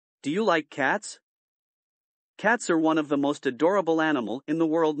Do you like cats? Cats are one of the most adorable animal in the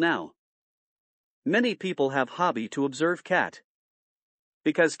world now. Many people have hobby to observe cat.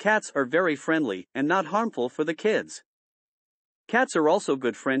 Because cats are very friendly and not harmful for the kids. Cats are also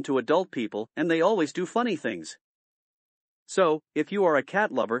good friend to adult people and they always do funny things. So, if you are a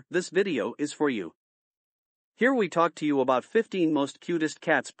cat lover, this video is for you. Here we talk to you about 15 most cutest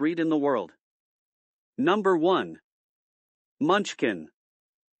cats breed in the world. Number 1. Munchkin.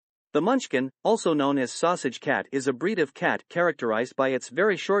 The Munchkin, also known as sausage cat, is a breed of cat characterized by its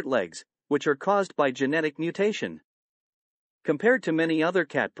very short legs, which are caused by genetic mutation. Compared to many other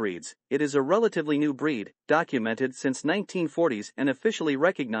cat breeds, it is a relatively new breed, documented since 1940s and officially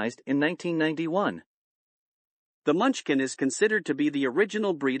recognized in 1991. The Munchkin is considered to be the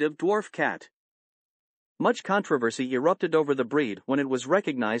original breed of dwarf cat. Much controversy erupted over the breed when it was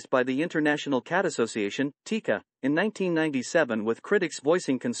recognized by the International Cat Association, (ICA), in 1997, with critics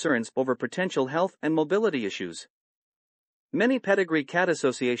voicing concerns over potential health and mobility issues. Many pedigree cat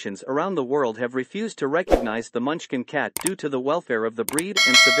associations around the world have refused to recognize the Munchkin cat due to the welfare of the breed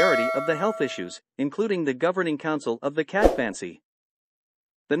and severity of the health issues, including the Governing Council of the Cat Fancy.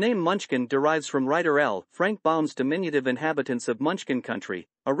 The name Munchkin derives from writer L. Frank Baum's diminutive inhabitants of Munchkin Country,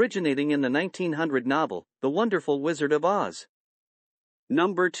 originating in the 1900 novel, The Wonderful Wizard of Oz.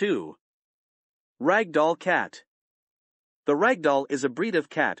 Number 2. Ragdoll Cat. The Ragdoll is a breed of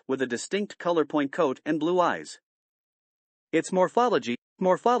cat with a distinct color point coat and blue eyes. Its morphology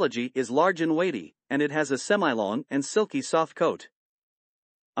is large and weighty, and it has a semi-long and silky soft coat.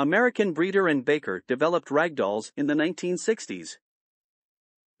 American breeder and baker developed Ragdolls in the 1960s.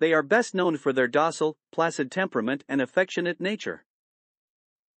 They are best known for their docile, placid temperament and affectionate nature.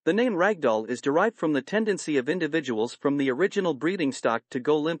 The name Ragdoll is derived from the tendency of individuals from the original breeding stock to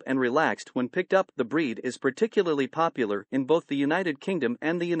go limp and relaxed when picked up. The breed is particularly popular in both the United Kingdom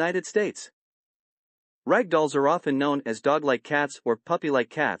and the United States. Ragdolls are often known as dog-like cats or puppy-like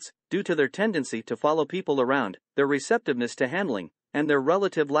cats, due to their tendency to follow people around, their receptiveness to handling, and their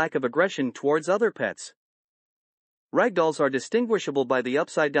relative lack of aggression towards other pets. Ragdolls are distinguishable by the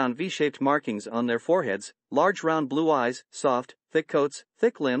upside-down V-shaped markings on their foreheads, large round blue eyes, soft, thick coats,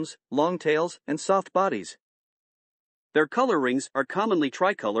 thick limbs, long tails, and soft bodies. Their color rings are commonly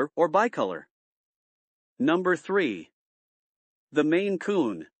tricolor or bicolor. Number 3. The Maine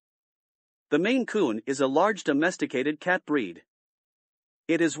Coon. The Maine Coon is a large domesticated cat breed.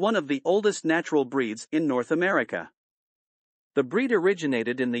 It is one of the oldest natural breeds in North America. The breed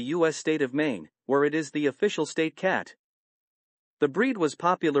originated in the U.S. state of Maine, where it is the official state cat. The breed was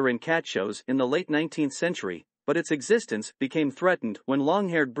popular in cat shows in the late 19th century, but its existence became threatened when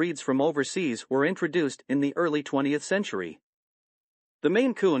long-haired breeds from overseas were introduced in the early 20th century. The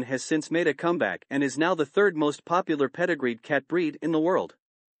Maine Coon has since made a comeback and is now the third most popular pedigreed cat breed in the world.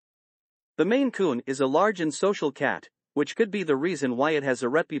 The Maine Coon is a large and social cat, which could be the reason why it has a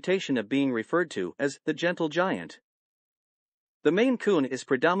reputation of being referred to as the gentle giant. The Maine Coon is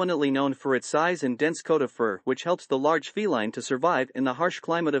predominantly known for its size and dense coat of fur, which helps the large feline to survive in the harsh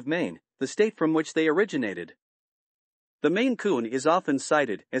climate of Maine, the state from which they originated. The Maine Coon is often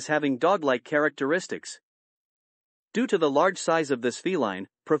cited as having dog-like characteristics. Due to the large size of this feline,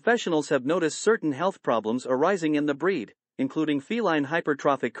 professionals have noticed certain health problems arising in the breed, including feline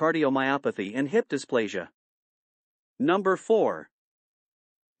hypertrophic cardiomyopathy and hip dysplasia. Number 4.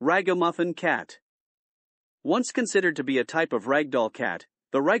 Ragamuffin Cat. Once considered to be a type of ragdoll cat,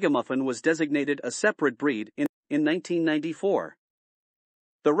 the ragamuffin was designated a separate breed in 1994.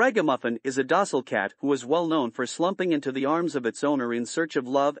 The ragamuffin is a docile cat who is well known for slumping into the arms of its owner in search of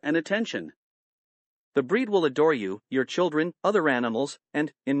love and attention. The breed will adore you, your children, other animals,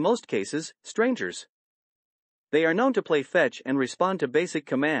 and, in most cases, strangers. They are known to play fetch and respond to basic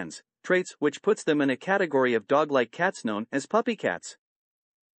commands, traits which puts them in a category of dog-like cats known as puppy cats.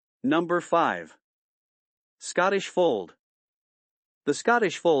 Number 5. Scottish Fold. The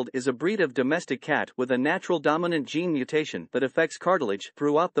Scottish Fold is a breed of domestic cat with a natural dominant gene mutation that affects cartilage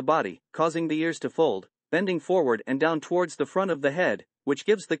throughout the body, causing the ears to fold, bending forward and down towards the front of the head, which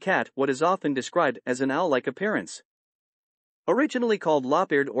gives the cat what is often described as an owl-like appearance. Originally called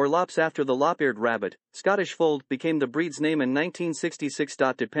lop-eared or lops after the lop-eared rabbit, Scottish Fold became the breed's name in 1966.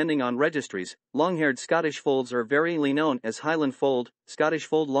 Depending on registries, long-haired Scottish Folds are variously known as Highland Fold, Scottish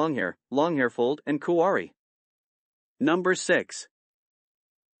Fold Longhair, Longhair Fold, and Kuari. Number 6.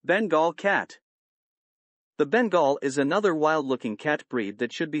 Bengal Cat. The Bengal is another wild-looking cat breed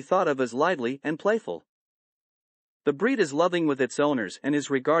that should be thought of as lively and playful. The breed is loving with its owners and is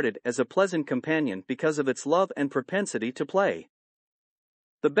regarded as a pleasant companion because of its love and propensity to play.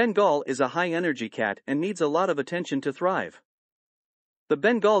 The Bengal is a high-energy cat and needs a lot of attention to thrive. The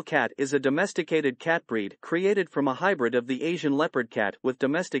Bengal cat is a domesticated cat breed created from a hybrid of the Asian leopard cat with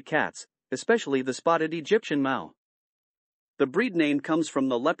domestic cats, especially the spotted Egyptian meow. The breed name comes from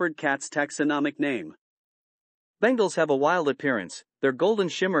the leopard cat's taxonomic name. Bengals have a wild appearance, their golden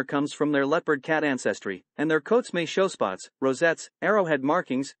shimmer comes from their leopard cat ancestry, and their coats may show spots, rosettes, arrowhead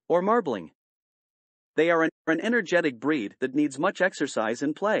markings, or marbling. They are an energetic breed that needs much exercise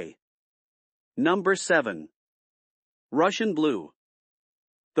and play. Number 7. Russian Blue.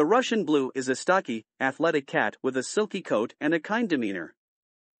 The Russian Blue is a stocky, athletic cat with a silky coat and a kind demeanor.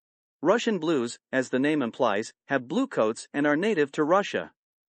 Russian Blues, as the name implies, have blue coats and are native to Russia.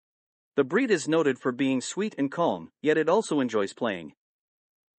 The breed is noted for being sweet and calm, yet it also enjoys playing.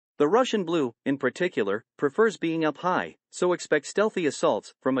 The Russian Blue, in particular, prefers being up high, so expect stealthy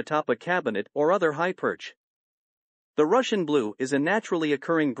assaults from atop a cabinet or other high perch. The Russian Blue is a naturally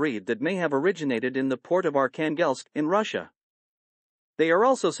occurring breed that may have originated in the port of Arkhangelsk in Russia. They are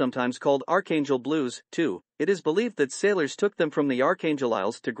also sometimes called Archangel Blues, too. It is believed that sailors took them from the Archangel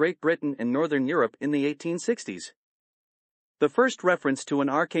Isles to Great Britain and Northern Europe in the 1860s. The first reference to an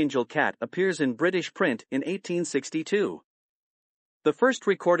Archangel cat appears in British print in 1862. The first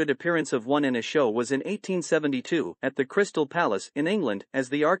recorded appearance of one in a show was in 1872 at the Crystal Palace in England as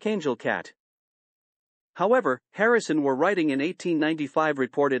the Archangel Cat. However, Harrison were writing in 1895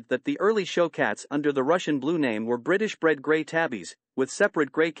 reported that the early show cats under the Russian Blue name were British-bred grey tabbies, with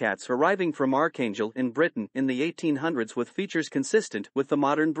separate grey cats arriving from Archangel in Britain in the 1800s with features consistent with the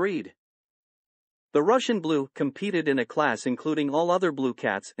modern breed. The Russian Blue competed in a class including all other blue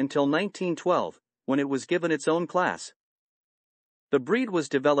cats until 1912, when it was given its own class. The breed was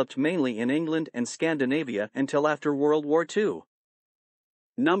developed mainly in England and Scandinavia until after World War II.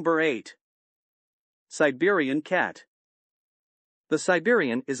 Number 8. Siberian Cat. The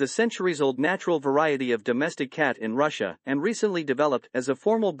Siberian is a centuries-old natural variety of domestic cat in Russia and recently developed as a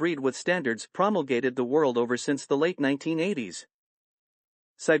formal breed with standards promulgated the world over since the late 1980s.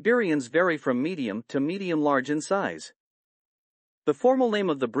 Siberians vary from medium to medium-large in size. The formal name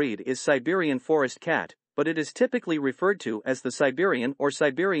of the breed is Siberian Forest Cat, but it is typically referred to as the Siberian or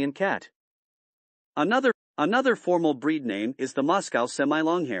Siberian Cat. Another formal breed name is the Moscow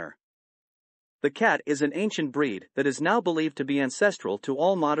Semi-Longhair. The cat is an ancient breed that is now believed to be ancestral to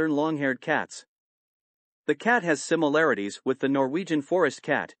all modern long-haired cats. The cat has similarities with the Norwegian forest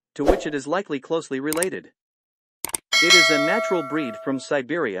cat, to which it is likely closely related. It is a natural breed from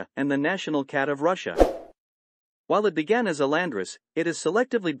Siberia and the national cat of Russia. While it began as a landrace, it is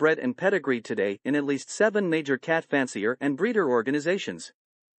selectively bred and pedigreed today in at least 7 major cat fancier and breeder organizations.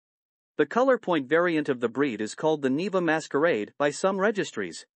 The color point variant of the breed is called the Neva Masquerade by some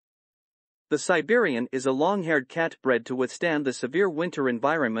registries. The Siberian is a long-haired cat bred to withstand the severe winter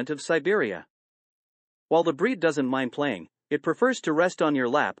environment of Siberia. While the breed doesn't mind playing, it prefers to rest on your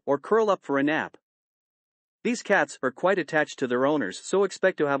lap or curl up for a nap. These cats are quite attached to their owners, so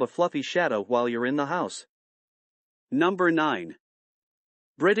expect to have a fluffy shadow while you're in the house. Number 9.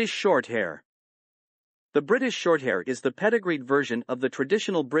 British Shorthair. The British Shorthair is the pedigreed version of the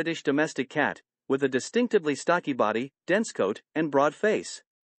traditional British domestic cat, with a distinctively stocky body, dense coat, and broad face.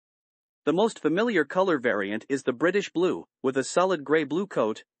 The most familiar color variant is the British Blue, with a solid gray-blue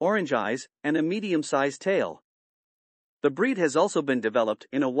coat, orange eyes, and a medium-sized tail. The breed has also been developed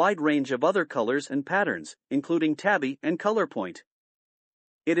in a wide range of other colors and patterns, including tabby and color point.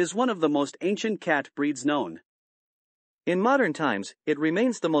 It is one of the most ancient cat breeds known. In modern times, it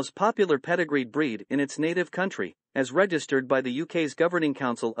remains the most popular pedigreed breed in its native country, as registered by the UK's Governing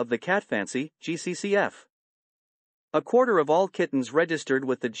Council of the Cat Fancy, GCCF. A quarter of all kittens registered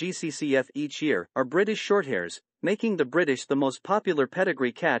with the GCCF each year are British Shorthairs, making the British the most popular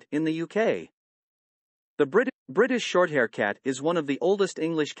pedigree cat in the UK. The British Shorthair cat is one of the oldest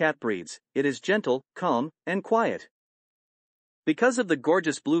English cat breeds. It is gentle, calm, and quiet. Because of the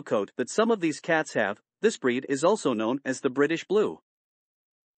gorgeous blue coat that some of these cats have, this breed is also known as the British Blue.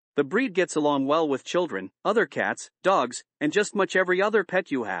 The breed gets along well with children, other cats, dogs, and just much every other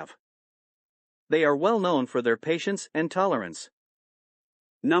pet you have. They are well known for their patience and tolerance.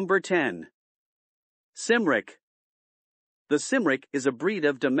 Number 10. Cymric. The Cymric is a breed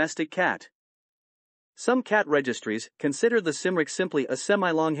of domestic cat. Some cat registries consider the Cymric simply a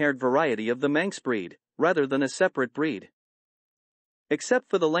semi-long-haired variety of the Manx breed, rather than a separate breed. Except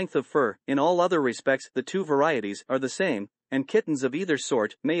for the length of fur, in all other respects the two varieties are the same, and kittens of either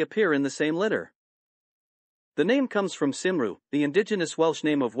sort may appear in the same litter. The name comes from Cymru, the indigenous Welsh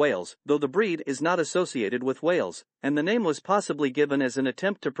name of Wales, though the breed is not associated with Wales, and the name was possibly given as an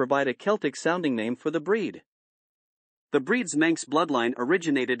attempt to provide a Celtic-sounding name for the breed. The breed's Manx bloodline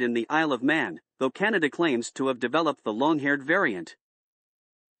originated in the Isle of Man, though Canada claims to have developed the long-haired variant.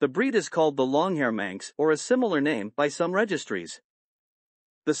 The breed is called the Longhair Manx or a similar name by some registries.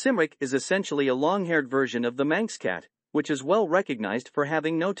 The Cymric is essentially a long-haired version of the Manx cat, which is well recognized for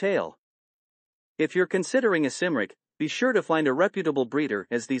having no tail. If you're considering a Cymric, be sure to find a reputable breeder,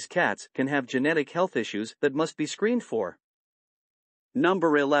 as these cats can have genetic health issues that must be screened for.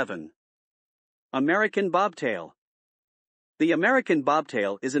 Number 11. American Bobtail. The American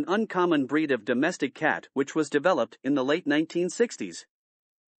Bobtail is an uncommon breed of domestic cat which was developed in the late 1960s.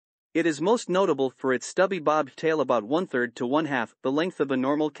 It is most notable for its stubby bobbed tail, about 1/3 to 1/2 the length of a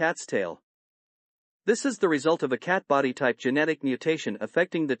normal cat's tail. This is the result of a cat body type genetic mutation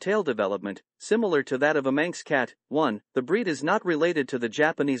affecting the tail development, similar to that of a Manx cat. 1. The breed is not related to the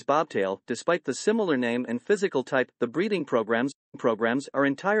Japanese Bobtail, despite the similar name and physical type. The breeding programs are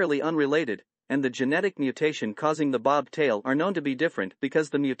entirely unrelated, and the genetic mutation causing the bobtail are known to be different because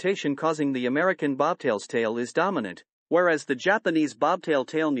the mutation causing the American Bobtail's tail is dominant, whereas the Japanese Bobtail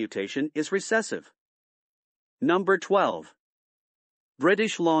tail mutation is recessive. Number 12.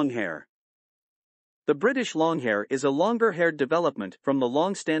 British Longhair. The British Longhair is a longer-haired development from the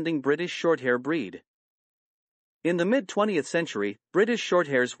long-standing British Shorthair breed. In the mid-20th century, British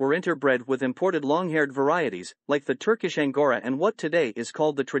Shorthairs were interbred with imported long-haired varieties, like the Turkish Angora and what today is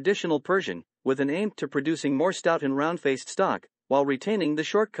called the traditional Persian, with an aim to producing more stout and round-faced stock, while retaining the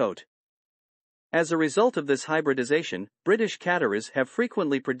short coat. As a result of this hybridization, British Catteriers have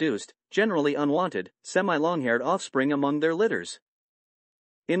frequently produced, generally unwanted, semi-long-haired offspring among their litters.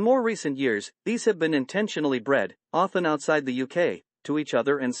 In more recent years, these have been intentionally bred, often outside the UK, to each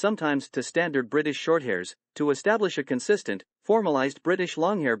other and sometimes to standard British Shorthairs, to establish a consistent, formalized British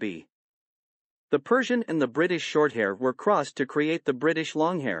Longhair B. The Persian and the British Shorthair were crossed to create the British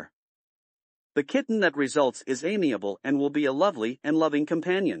Longhair. The kitten that results is amiable and will be a lovely and loving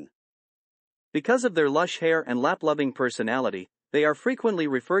companion. Because of their lush hair and lap-loving personality, they are frequently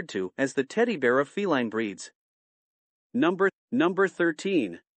referred to as the teddy bear of feline breeds. Number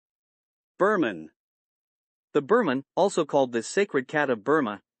 13. Birman. The Birman, also called the sacred cat of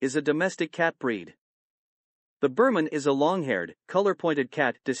Burma, is a domestic cat breed. The Birman is a long-haired, color-pointed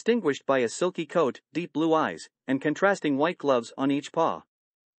cat distinguished by a silky coat, deep blue eyes, and contrasting white gloves on each paw.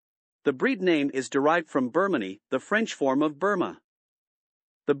 The breed name is derived from Birmanie, the French form of Burma.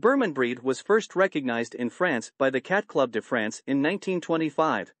 The Birman breed was first recognized in France by the Cat Club de France in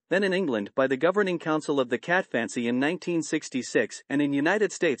 1925, then in England by the Governing Council of the Cat Fancy in 1966, and in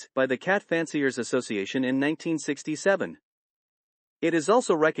United States by the Cat Fanciers Association in 1967. It is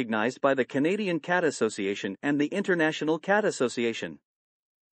also recognized by the Canadian Cat Association and the International Cat Association.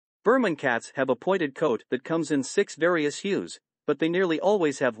 Birman cats have a pointed coat that comes in 6 various hues, but they nearly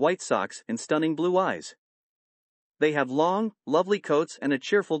always have white socks and stunning blue eyes. They have long, lovely coats and a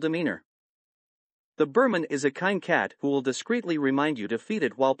cheerful demeanor. The Birman is a kind cat who will discreetly remind you to feed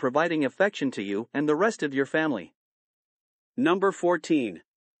it while providing affection to you and the rest of your family. Number 14.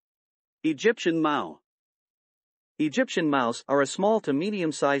 Egyptian Meow. Egyptian Mouse are a small to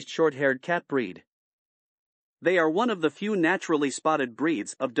medium-sized short-haired cat breed. They are one of the few naturally spotted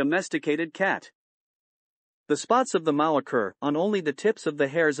breeds of domesticated cat. The spots of the Meow occur on only the tips of the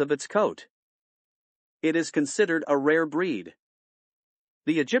hairs of its coat. It is considered a rare breed.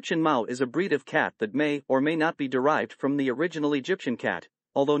 The Egyptian Meow is a breed of cat that may or may not be derived from the original Egyptian cat,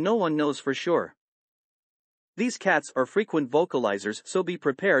 although no one knows for sure. These cats are frequent vocalizers, so be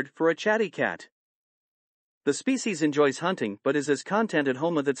prepared for a chatty cat. The species enjoys hunting but is as content at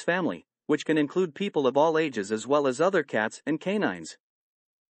home with its family, which can include people of all ages as well as other cats and canines.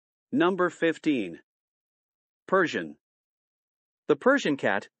 Number 15. Persian. The Persian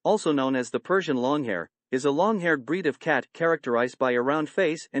cat, also known as the Persian Longhair, is a long-haired breed of cat characterized by a round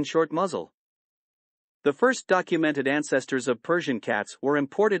face and short muzzle. The first documented ancestors of Persian cats were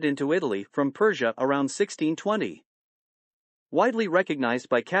imported into Italy from Persia around 1620. Widely recognized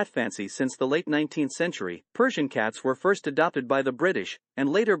by cat fancy since the late 19th century, Persian cats were first adopted by the British, and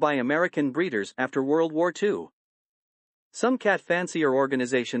later by American breeders after World War II. Some cat fancier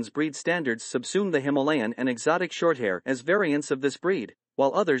organizations breed standards subsume the Himalayan and exotic Shorthair as variants of this breed,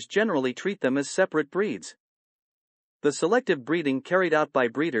 while others generally treat them as separate breeds. The selective breeding carried out by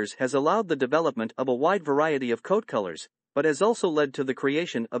breeders has allowed the development of a wide variety of coat colors, but has also led to the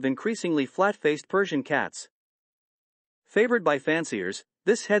creation of increasingly flat-faced Persian cats. Favored by fanciers,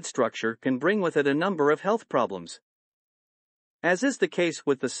 this head structure can bring with it a number of health problems. As is the case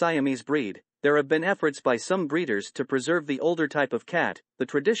with the Siamese breed, there have been efforts by some breeders to preserve the older type of cat, the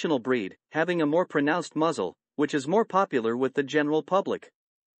traditional breed, having a more pronounced muzzle, which is more popular with the general public.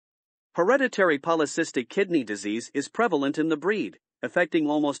 Hereditary polycystic kidney disease is prevalent in the breed, affecting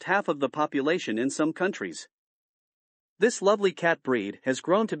almost half of the population in some countries. This lovely cat breed has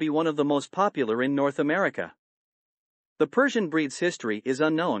grown to be one of the most popular in North America. The Persian breed's history is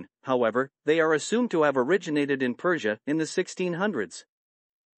unknown, however, they are assumed to have originated in Persia in the 1600s.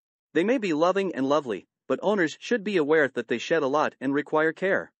 They may be loving and lovely, but owners should be aware that they shed a lot and require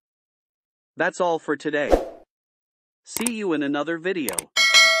care. That's all for today. See you in another video.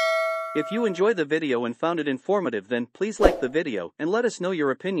 If you enjoy the video and found it informative, then please like the video and let us know your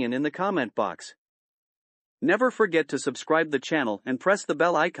opinion in the comment box. Never forget to subscribe the channel and press the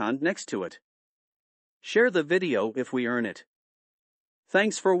bell icon next to it. Share the video if we earn it.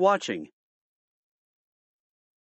 Thanks for watching.